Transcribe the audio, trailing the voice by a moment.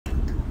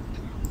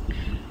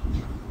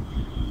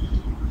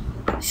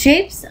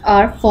Shapes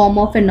are form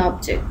of an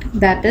object,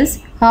 that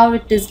is, how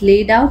it is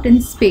laid out in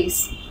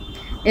space.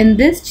 In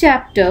this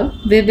chapter,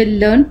 we will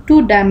learn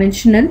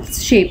two-dimensional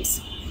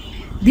shapes.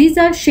 These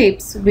are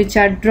shapes which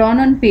are drawn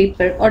on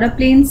paper or a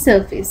plain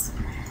surface.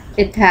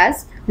 It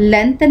has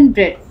length and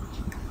breadth,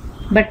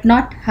 but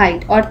not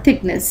height or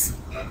thickness.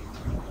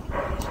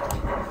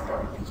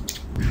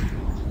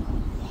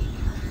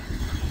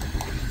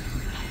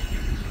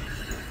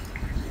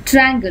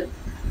 Triangle.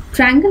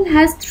 Triangle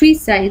has three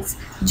sides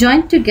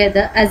joined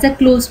together as a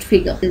closed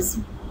figure.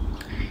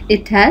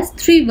 It has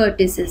three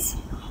vertices.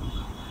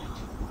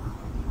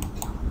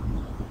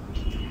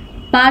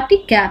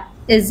 Party cap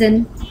is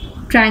in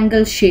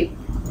triangle shape.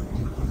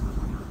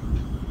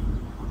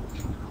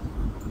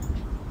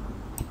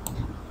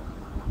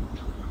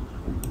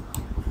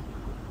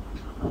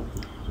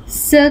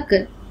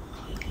 Circle.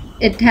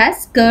 It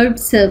has curved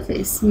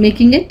surface,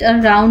 making it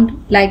a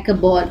round like a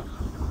ball.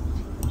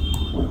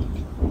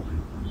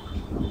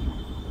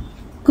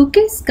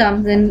 Cookies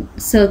comes in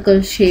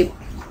circle shape.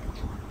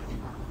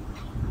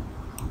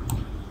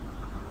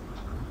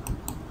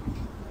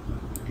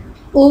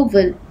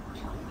 Oval.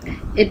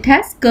 It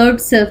has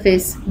curved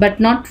surface but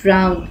not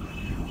round.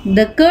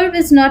 The curve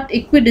is not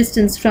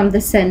equidistant from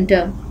the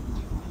center.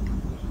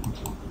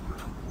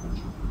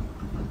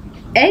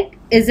 Egg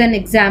is an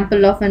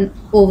example of an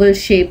oval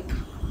shape.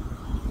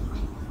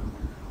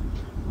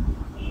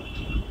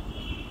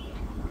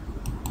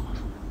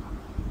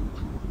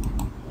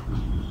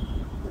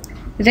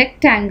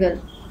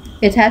 Rectangle.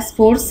 It has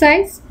four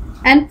sides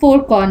and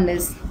four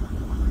corners.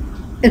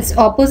 Its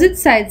opposite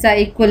sides are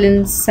equal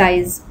in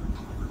size.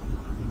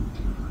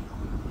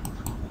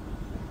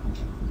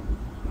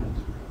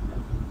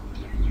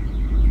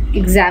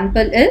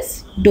 Example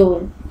is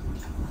door.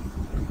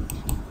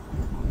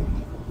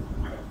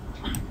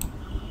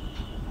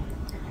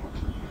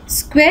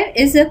 Square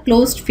is a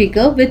closed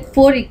figure with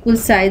four equal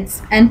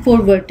sides and four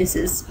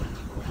vertices.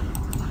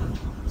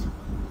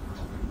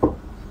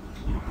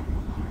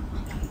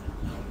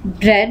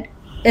 Bread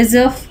is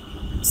of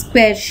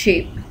square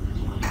shape.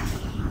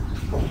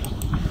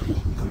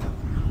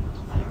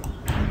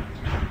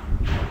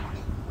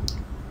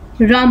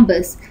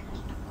 Rhombus.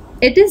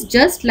 It is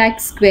just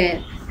like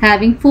square,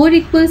 having four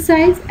equal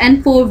sides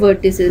and four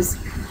vertices.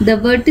 The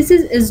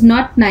vertices is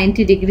not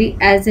 90 degree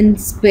as in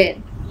square.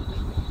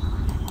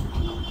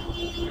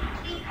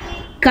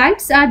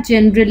 Kites are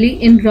generally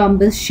in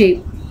rhombus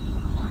shape.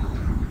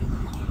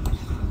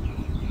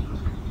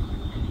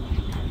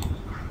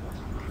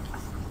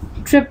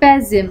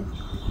 Trapezium.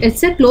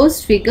 It's a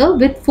closed figure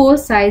with four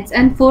sides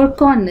and four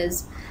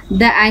corners.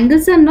 The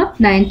angles are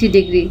not 90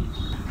 degree.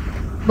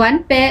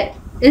 One pair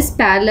is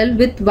parallel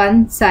with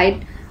one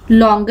side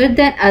longer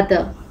than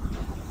other.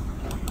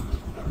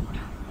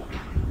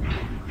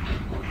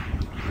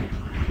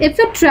 If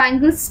a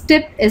triangle's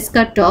tip is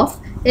cut off,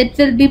 it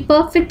will be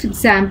perfect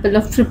example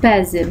of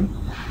trapezium.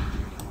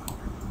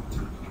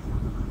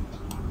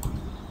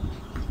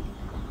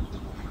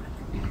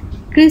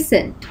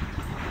 Crescent.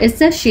 It's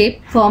a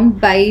shape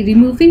formed by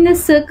removing a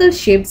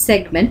circle-shaped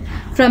segment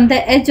from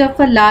the edge of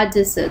a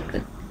larger circle.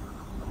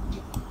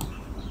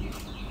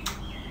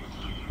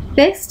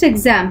 Next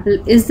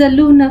example is the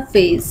lunar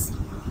phase.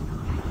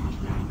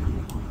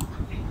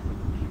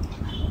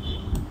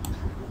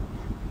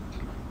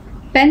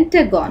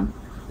 Pentagon.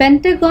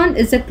 Pentagon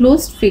is a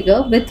closed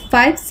figure with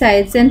 5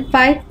 sides and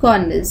 5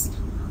 corners.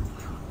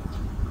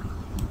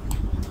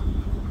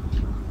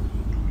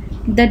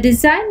 The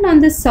design on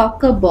the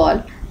soccer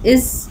ball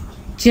is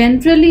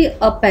generally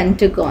a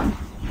pentagon.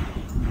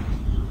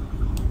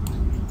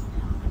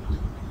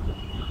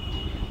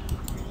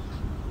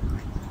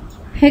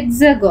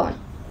 Hexagon.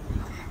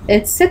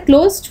 It's a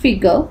closed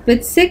figure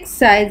with 6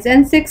 sides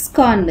and 6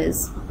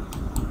 corners.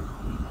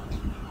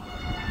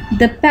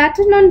 The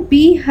pattern on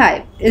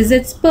beehive is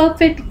its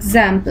perfect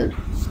example.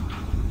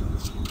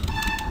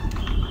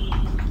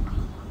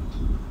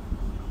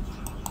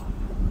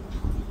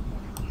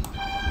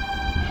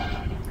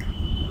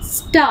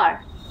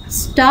 Star.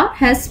 Star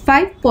has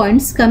 5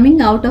 points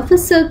coming out of a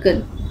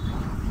circle.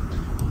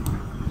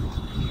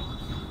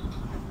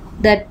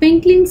 That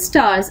twinkling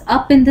stars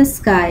up in the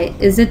sky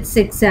is its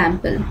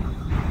example.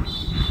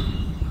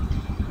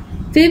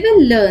 We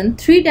will learn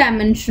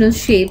three-dimensional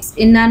shapes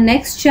in our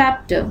next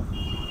chapter.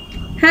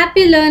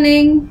 Happy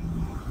learning!